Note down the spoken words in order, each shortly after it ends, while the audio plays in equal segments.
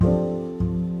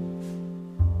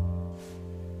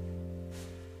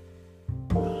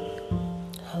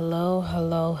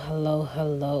Hello,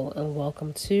 and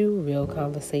welcome to Real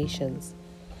Conversations.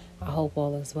 I hope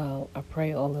all is well. I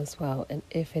pray all is well. And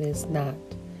if it is not,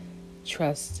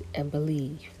 trust and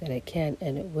believe that it can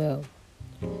and it will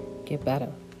get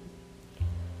better.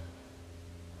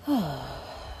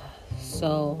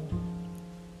 So,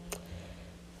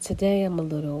 today I'm a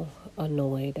little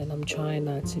annoyed and I'm trying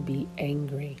not to be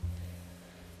angry.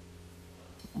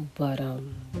 But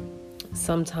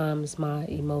sometimes my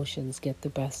emotions get the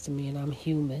best of me and I'm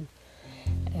human.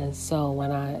 And so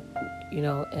when I,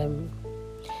 am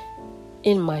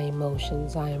in my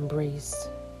emotions, I embrace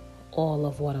all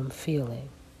of what I'm feeling.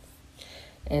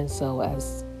 And so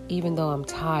even though I'm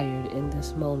tired in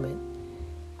this moment,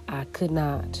 I could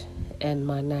not end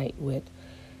my night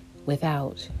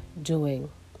without doing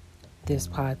this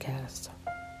podcast.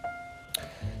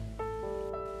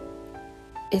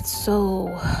 It's so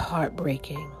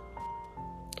heartbreaking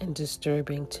and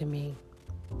disturbing to me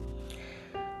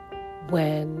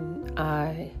when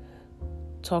I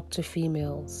talk to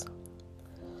females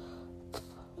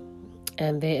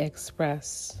and they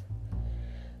express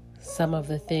some of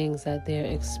the things that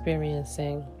they're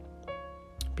experiencing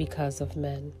because of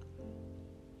men.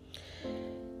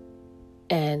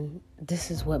 And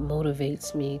this is what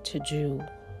motivates me to do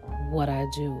what I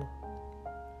do.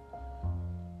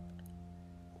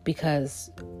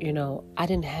 Because, I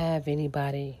didn't have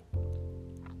anybody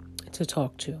to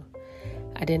talk to.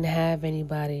 I didn't have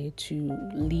anybody to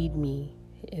lead me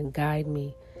and guide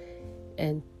me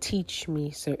and teach me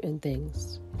certain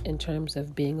things in terms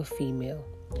of being a female,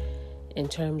 in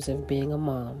terms of being a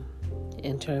mom,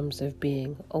 in terms of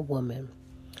being a woman,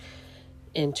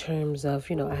 in terms of,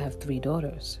 I have 3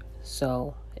 daughters.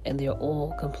 And they're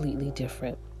all completely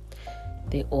different.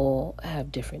 They all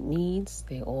have different needs.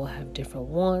 They all have different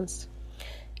wants.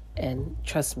 And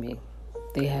trust me,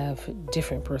 they have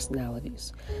different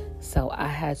personalities. So I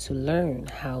had to learn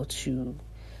how to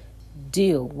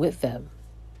deal with them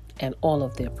and all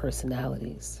of their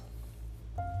personalities.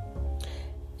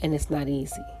 And it's not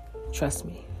easy. Trust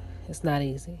me, it's not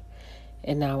easy.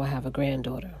 And now I have a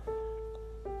granddaughter.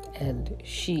 And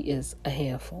she is a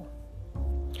handful.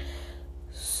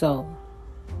 So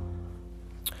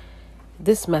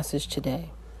this message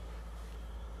today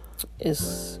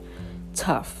is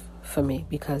tough for me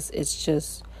because it's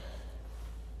just,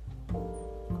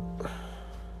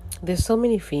 there's so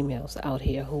many females out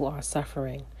here who are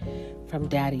suffering from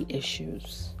daddy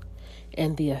issues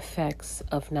and the effects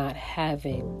of not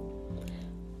having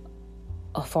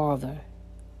a father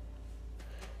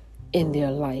in their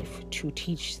life to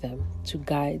teach them, to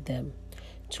guide them,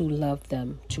 to love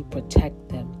them, to protect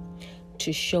them,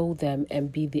 to show them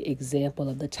and be the example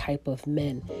of the type of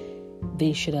men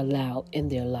they should allow in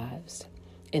their lives.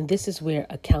 And this is where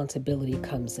accountability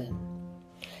comes in.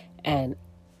 And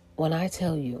when I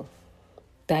tell you,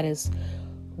 that is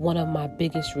one of my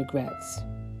biggest regrets.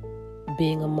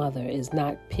 Being a mother is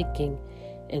not picking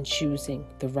and choosing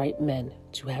the right men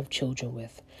to have children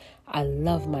with. I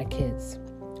love my kids,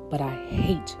 but I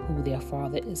hate who their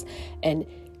father is. And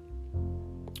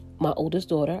my oldest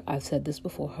daughter, I've said this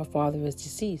before, her father is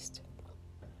deceased.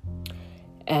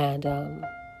 And,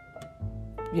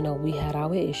 we had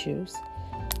our issues.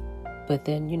 But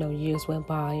then, years went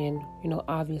by and,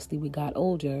 obviously we got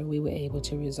older and we were able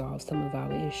to resolve some of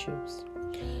our issues.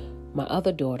 My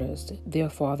other daughters,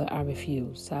 their father, I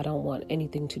refuse. I don't want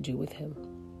anything to do with him.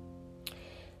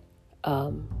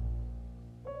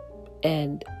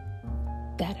 And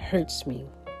that hurts me.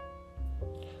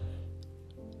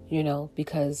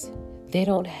 Because they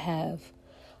don't have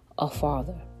a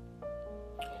father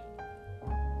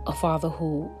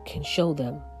who can show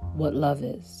them what love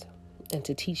is and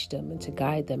to teach them and to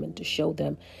guide them and to show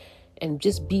them and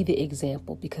just be the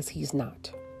example, because he's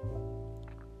not.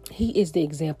 He is the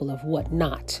example of what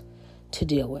not to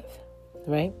deal with,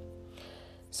 right?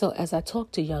 So as I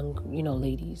talk to young,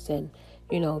 ladies and,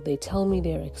 they tell me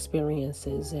their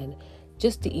experiences and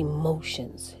just the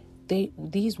emotions.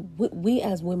 We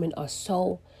as women are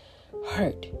so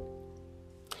hurt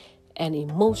and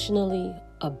emotionally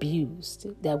abused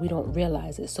that we don't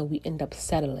realize it. So we end up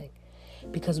settling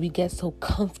because we get so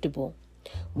comfortable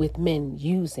with men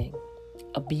using,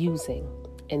 abusing,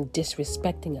 and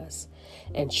disrespecting us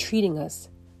and treating us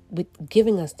with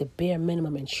giving us the bare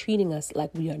minimum and treating us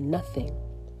like we are nothing.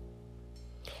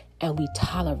 And we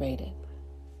tolerate it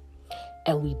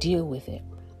and we deal with it.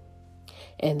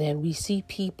 And then we see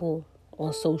people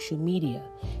on social media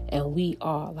and we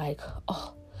are like,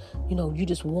 you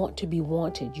just want to be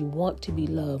wanted. You want to be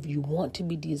loved. You want to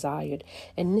be desired.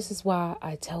 And this is why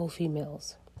I tell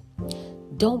females,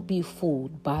 don't be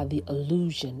fooled by the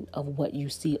illusion of what you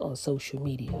see on social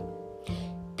media.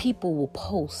 people will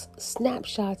post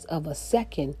snapshots of a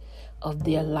second of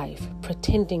their life,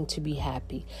 pretending to be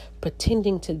happy,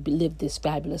 pretending to live this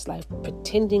fabulous life,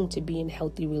 pretending to be in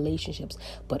healthy relationships,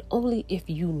 but only if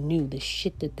you knew the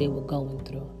shit that they were going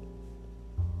through.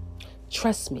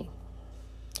 Trust me,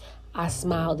 I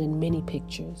smiled in many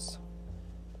pictures,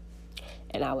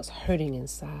 and I was hurting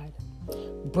inside,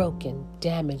 broken,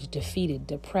 damaged, defeated,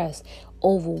 depressed,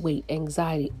 overweight,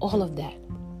 anxiety, all of that.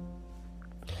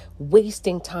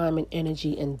 Wasting time and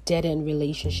energy in dead-end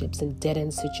relationships and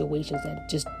dead-end situations that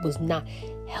just was not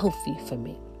healthy for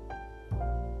me.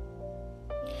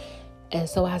 And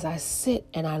so as I sit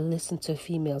and I listen to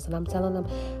females and I'm telling them,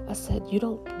 I said,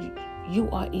 you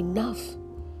are enough.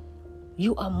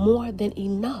 You are more than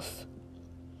enough.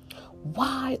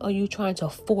 Why are you trying to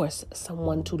force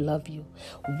someone to love you?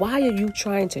 Why are you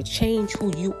trying to change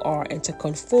who you are and to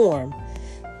conform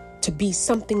to be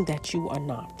something that you are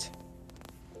not?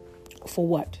 For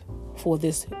what? For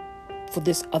this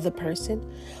other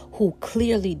person who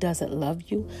clearly doesn't love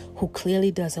you, who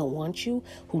clearly doesn't want you,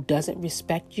 who doesn't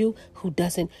respect you, who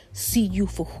doesn't see you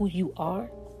for who you are,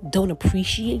 don't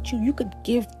appreciate you. You could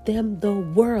give them the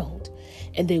world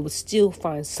and they would still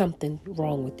find something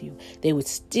wrong with you. They would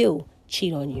still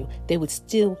cheat on you. They would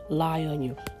still lie on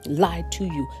you, lie to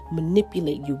you,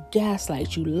 manipulate you,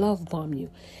 gaslight you, love bomb you.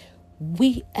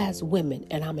 We as women,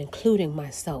 and I'm including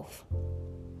myself,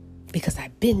 because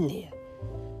I've been there.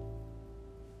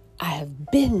 I have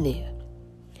been there.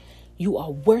 You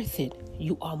are worth it.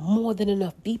 You are more than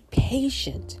enough. Be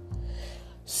patient.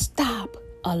 Stop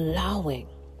allowing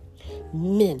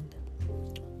men,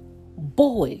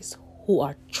 boys who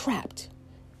are trapped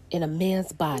in a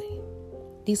man's body.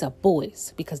 These are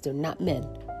boys because they're not men.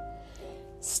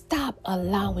 Stop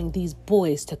allowing these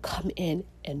boys to come in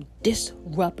and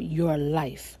disrupt your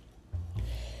life.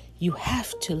 You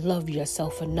have to love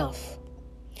yourself enough.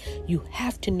 You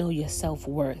have to know your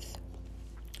self-worth.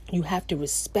 You have to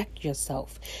respect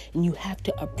yourself, and you have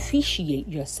to appreciate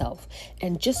yourself.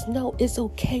 And just know it's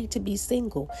okay to be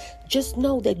single. Just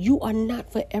know that you are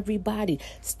not for everybody.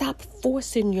 Stop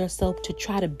forcing yourself to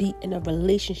try to be in a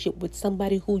relationship with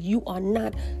somebody who you are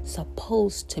not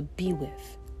supposed to be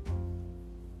with.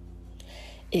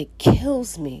 It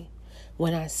kills me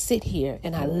when I sit here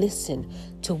and I listen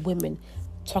to women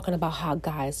talking about how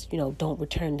guys, don't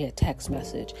return their text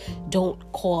message, don't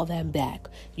call them back,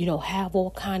 have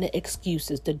all kind of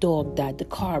excuses. The dog died, the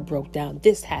car broke down,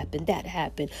 this happened, that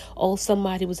happened. Oh,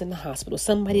 somebody was in the hospital.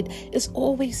 It's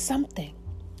always something.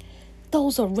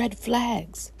 Those are red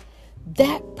flags.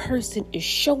 That person is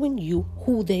showing you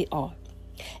who they are.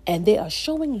 And they are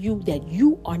showing you that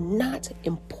you are not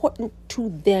important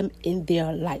to them in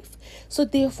their life. So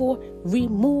therefore,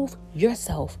 remove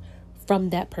yourself from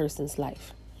that person's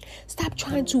life. Stop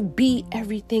trying to be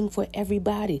everything for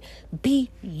everybody. Be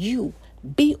you.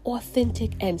 Be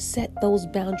authentic and set those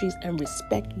boundaries and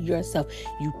respect yourself.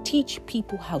 You teach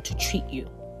people how to treat you.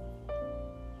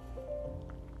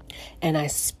 And I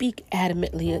speak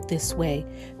adamantly this way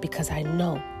because I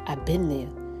know I've been there.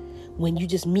 When you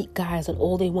just meet guys and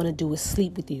all they want to do is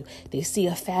sleep with you. They see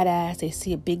a fat ass, they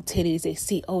see a big titties, they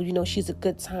see, she's a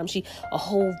good time, she a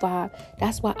whole vibe.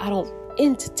 That's why I don't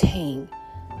entertain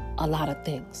a lot of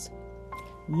things.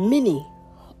 Many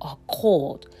are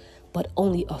called, but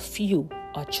only a few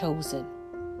are chosen.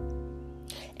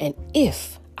 And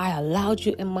if I allowed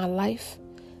you in my life,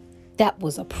 that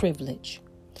was a privilege.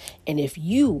 And if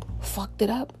you fucked it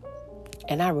up,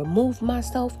 and I remove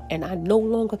myself and I no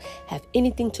longer have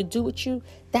anything to do with you,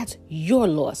 that's your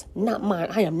loss, not mine.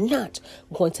 I am not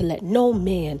going to let no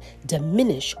man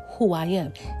diminish who I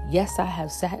am. Yes, I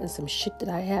have sat in some shit that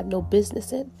I have no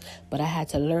business in, but I had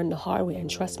to learn the hard way. And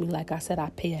trust me, like I said, I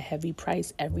pay a heavy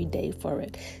price every day for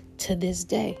it to this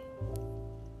day.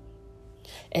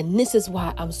 And this is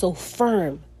why I'm so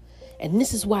firm. And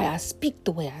this is why I speak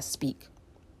the way I speak.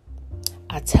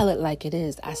 I tell it like it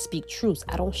is. I speak truth.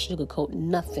 I don't sugarcoat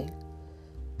nothing.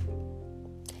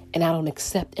 And I don't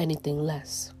accept anything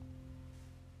less.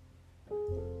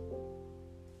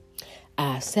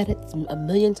 I've said it a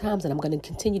million times and I'm going to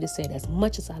continue to say it. As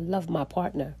much as I love my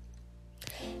partner,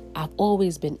 I've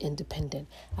always been independent.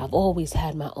 I've always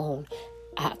had my own.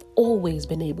 I've always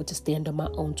been able to stand on my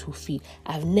own 2 feet.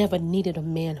 I've never needed a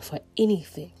man for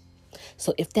anything.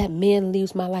 So if that man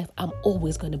leaves my life, I'm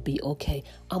always going to be okay.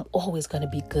 I'm always going to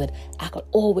be good. I could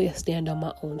always stand on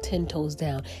my own 10 toes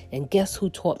down. And guess who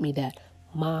taught me that?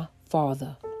 My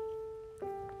father.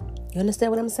 You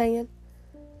understand what I'm saying?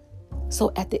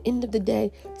 So at the end of the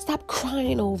day, stop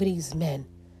crying over these men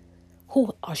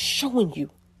who are showing you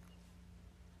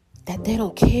that they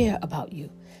don't care about you.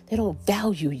 They don't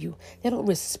value you. They don't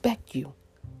respect you.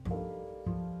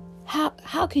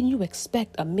 How can you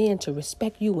expect a man to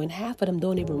respect you when half of them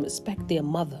don't even respect their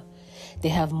mother? They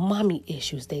have mommy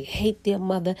issues. They hate their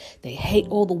mother. They hate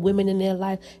all the women in their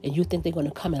life. And you think they're going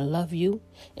to come and love you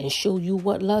and show you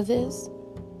what love is?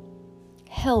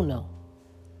 Hell no.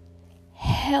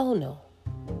 Hell no.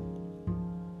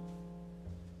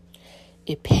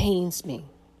 It pains me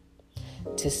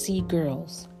to see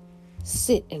girls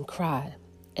sit and cry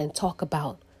and talk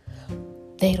about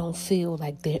they don't feel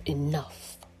like they're enough.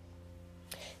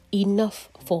 Enough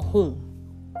for whom?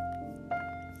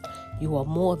 You are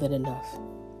more than enough.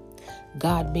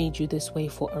 God made you this way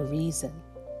for a reason.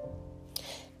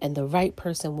 And the right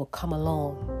person will come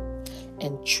along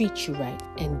and treat you right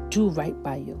and do right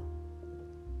by you.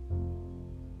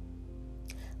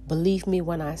 Believe me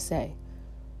when I say,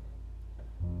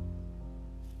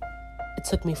 it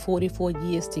took me 44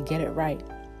 years to get it right.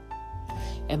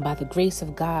 And by the grace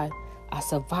of God, I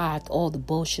survived all the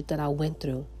bullshit that I went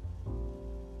through.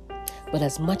 But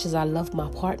as much as I love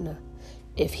my partner,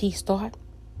 if he start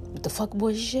with the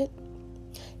fuckboy shit,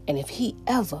 and if he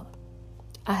ever,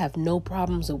 I have no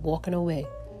problems with walking away.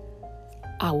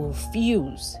 I will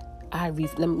refuse. Let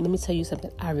me tell you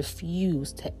something. I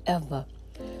refuse to ever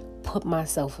put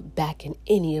myself back in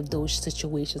any of those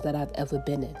situations that I've ever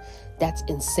been in. That's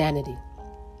insanity.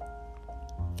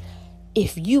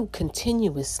 If you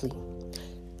continuously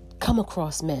come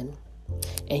across men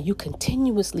and you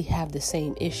continuously have the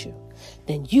same issue,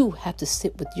 then you have to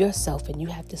sit with yourself and you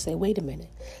have to say, wait a minute,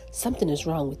 something is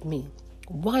wrong with me.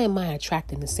 Why am I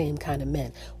attracting the same kind of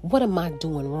men? What am I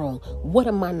doing wrong? What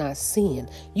am I not seeing?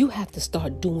 You have to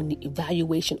start doing the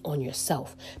evaluation on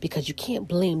yourself, because you can't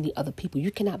blame the other people. You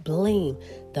cannot blame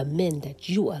the men that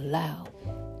you allow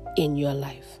in your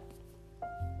life.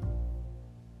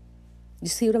 You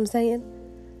see what I'm saying?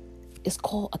 It's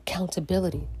called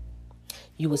accountability.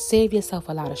 You will save yourself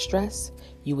a lot of stress.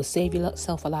 You will save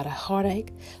yourself a lot of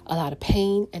heartache, a lot of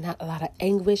pain, and a lot of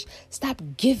anguish. Stop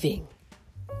giving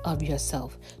of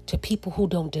yourself to people who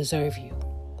don't deserve you.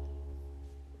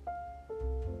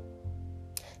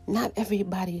 Not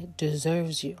everybody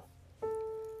deserves you.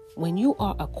 When you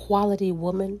are a quality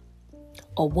woman,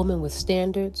 a woman with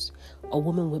standards, a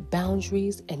woman with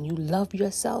boundaries, and you love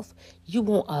yourself, you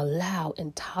won't allow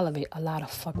and tolerate a lot of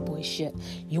fuckboy shit.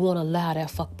 You won't allow that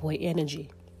fuckboy energy.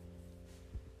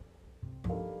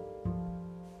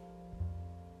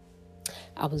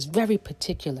 I was very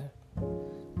particular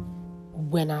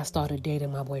when I started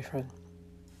dating my boyfriend.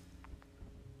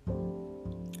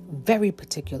 Very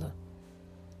particular.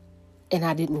 And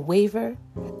I didn't waver,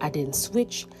 I didn't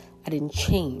switch, I didn't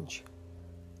change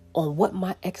on what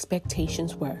my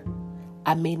expectations were.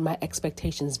 I made my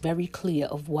expectations very clear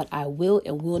of what I will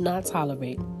and will not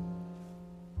tolerate.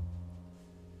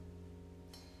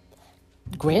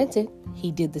 Granted,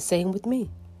 he did the same with me.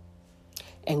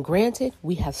 And granted,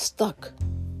 we have stuck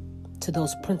to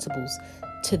those principles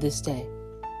to this day.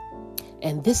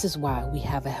 And this is why we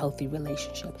have a healthy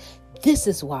relationship. This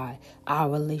is why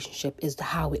our relationship is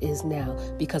how it is now,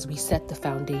 because we set the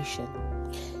foundation.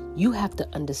 You have to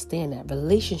understand that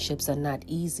relationships are not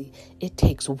easy. It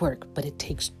takes work, but it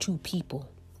takes two people.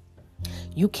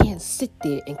 You can't sit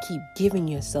there and keep giving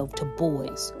yourself to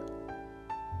boys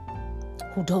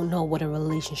who don't know what a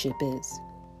relationship is,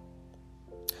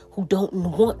 who don't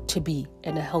want to be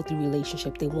in a healthy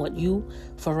relationship. They want you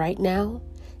for right now,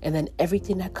 and then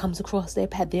everything that comes across their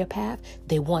path,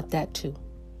 they want that too.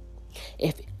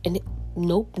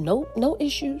 No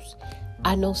issues.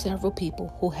 I know several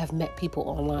people who have met people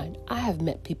online. I have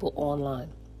met people online.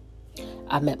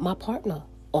 I met my partner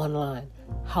online.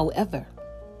 However,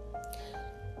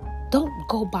 don't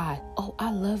go by, oh,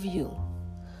 I love you.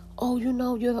 Oh, you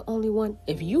know, you're the only one.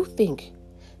 If you think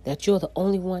that you're the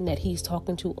only one that he's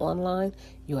talking to online,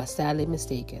 you are sadly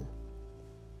mistaken.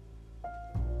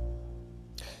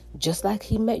 Just like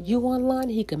he met you online,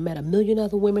 he could met a million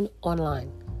other women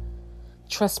online.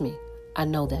 Trust me, I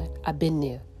know that. I've been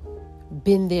there.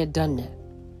 Been there, done that.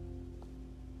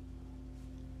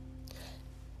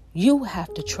 You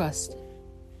have to trust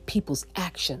people's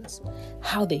actions,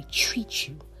 how they treat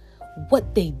you,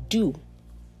 what they do.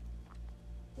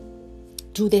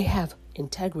 Do they have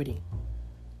integrity?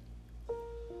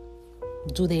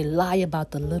 Do they lie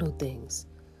about the little things?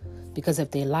 Because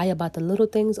if they lie about the little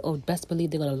things, oh, best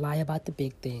believe they're going to lie about the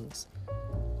big things.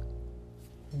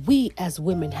 We as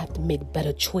women have to make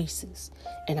better choices.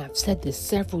 And I've said this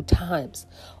several times,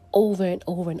 over and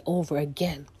over and over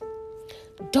again.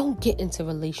 Don't get into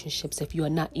relationships if you are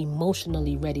not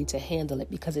emotionally ready to handle it,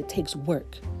 because it takes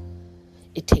work.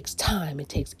 It takes time, it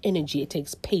takes energy, it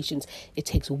takes patience, it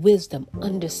takes wisdom,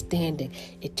 understanding.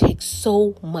 It takes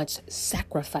so much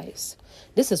sacrifice.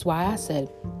 This is why I said,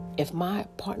 if my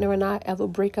partner and I ever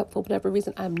break up for whatever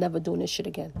reason, I'm never doing this shit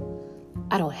again.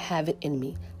 I don't have it in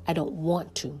me. I don't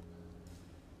want to.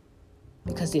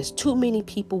 Because there's too many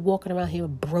people walking around here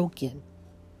broken,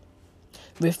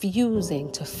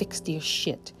 refusing to fix their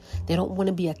shit. They don't want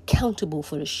to be accountable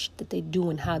for the shit that they do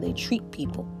and how they treat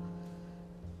people.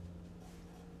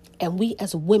 And we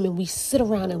as women, we sit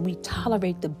around and we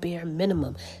tolerate the bare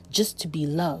minimum just to be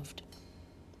loved.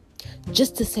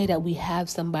 Just to say that we have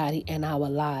somebody in our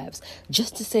lives.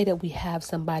 Just to say that we have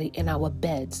somebody in our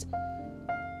beds.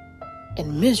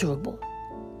 And miserable.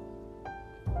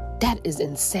 That is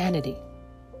insanity.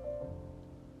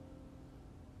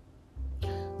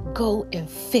 Go and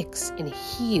fix and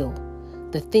heal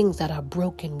the things that are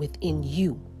broken within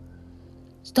you.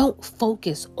 Don't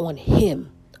focus on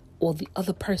him or the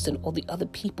other person or the other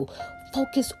people.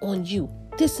 Focus on you.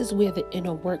 This is where the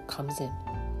inner work comes in.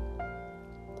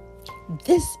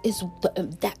 This is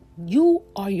that you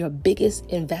are your biggest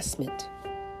investment.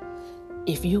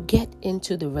 If you get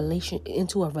into a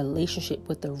relationship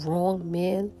with the wrong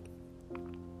man,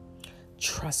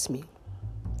 trust me,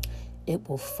 it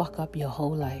will fuck up your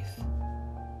whole life.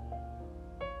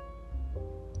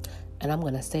 And I'm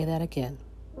going to say that again.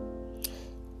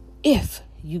 If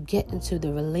you get into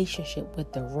the relationship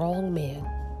with the wrong man,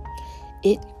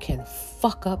 it can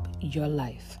fuck up your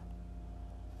life.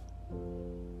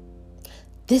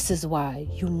 This is why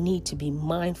you need to be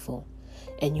mindful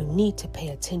and you need to pay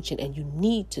attention and you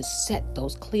need to set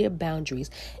those clear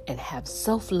boundaries and have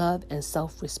self-love and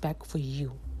self-respect for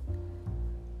you.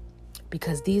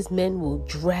 Because these men will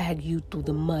drag you through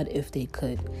the mud if they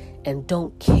could and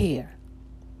don't care.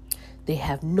 They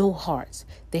have no hearts.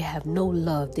 They have no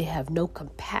love. They have no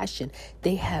compassion.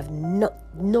 They have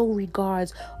no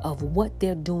regards of what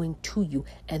they're doing to you.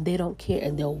 And they don't care.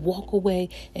 And they'll walk away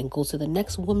and go to the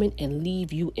next woman and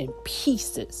leave you in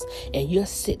pieces. And you're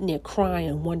sitting there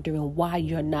crying, wondering why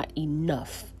you're not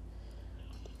enough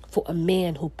for a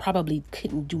man who probably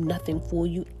couldn't do nothing for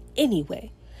you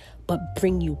anyway, but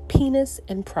bring you penis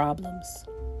and problems.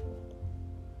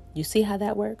 You see how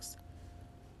that works?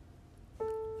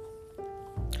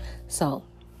 So,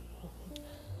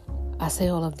 I say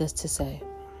all of this to say,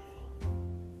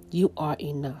 you are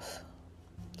enough.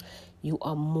 You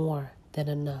are more than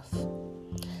enough.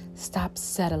 Stop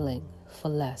settling for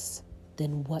less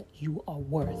than what you are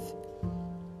worth.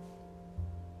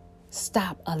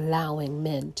 Stop allowing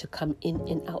men to come in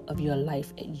and out of your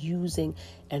life and using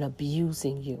and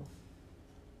abusing you.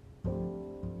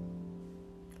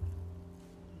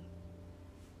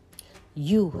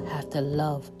 You have to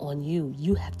love on you.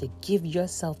 You have to give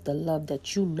yourself the love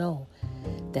that you know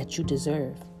that you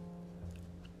deserve.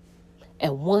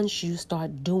 And once you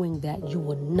start doing that, you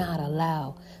will not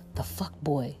allow the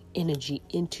fuckboy energy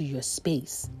into your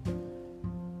space.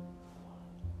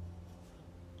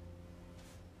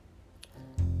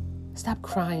 Stop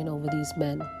crying over these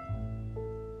men.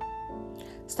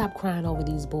 Stop crying over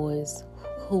these boys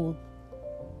who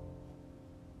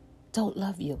don't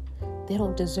love you. They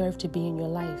don't deserve to be in your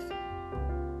life.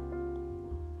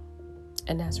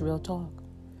 And that's real talk.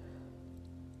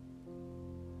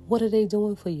 What are they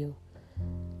doing for you?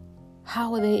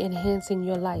 How are they enhancing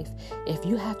your life? If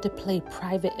you have to play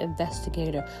private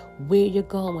investigator, where you're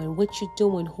going, what you're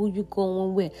doing, who you're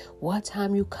going with, what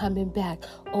time you coming back,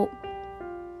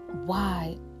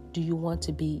 why do you want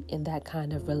to be in that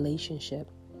kind of relationship?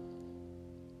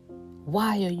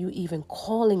 Why are you even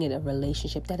calling it a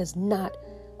relationship? That is not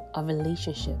a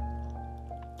relationship.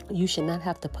 You should not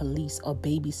have to police or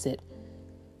babysit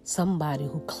somebody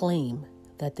who claim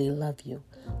that they love you,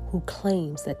 who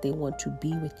claims that they want to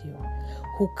be with you,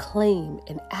 who claim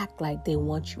and act like they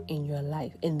want you in your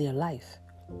life, in their life.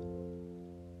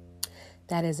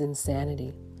 That is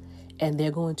insanity. And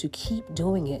they're going to keep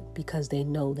doing it because they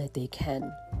know that they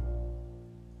can.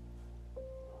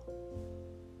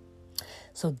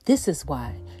 So this is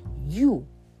why you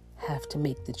have to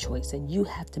make the choice and you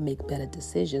have to make better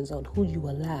decisions on who you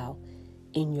allow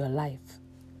in your life.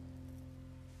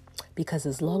 Because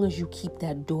as long as you keep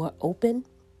that door open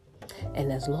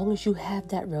and as long as you have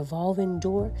that revolving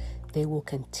door, they will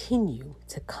continue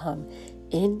to come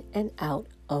in and out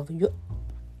of your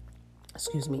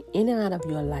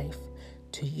life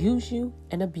to use you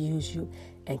and abuse you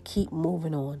and keep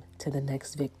moving on to the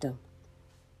next victim.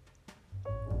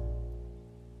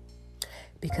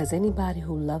 Because anybody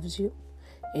who loves you,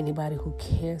 anybody who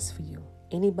cares for you,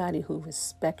 anybody who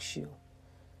respects you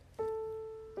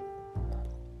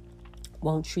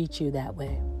won't treat you that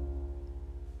way.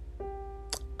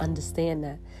 Understand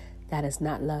that that is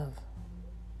not love.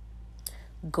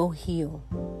 Go heal.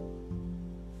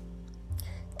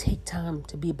 Take time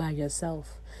to be by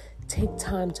yourself. Take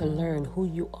time to learn who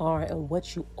you are and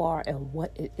what you are and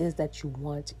what it is that you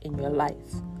want in your life.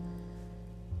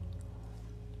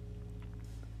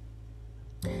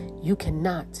 You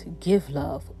cannot give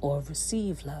love or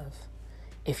receive love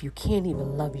if you can't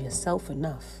even love yourself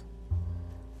enough.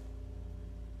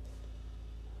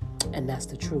 And that's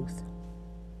the truth.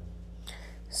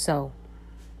 So,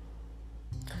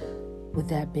 with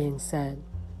that being said,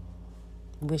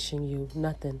 wishing you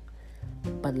nothing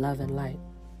but love and light.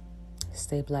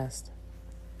 Stay blessed.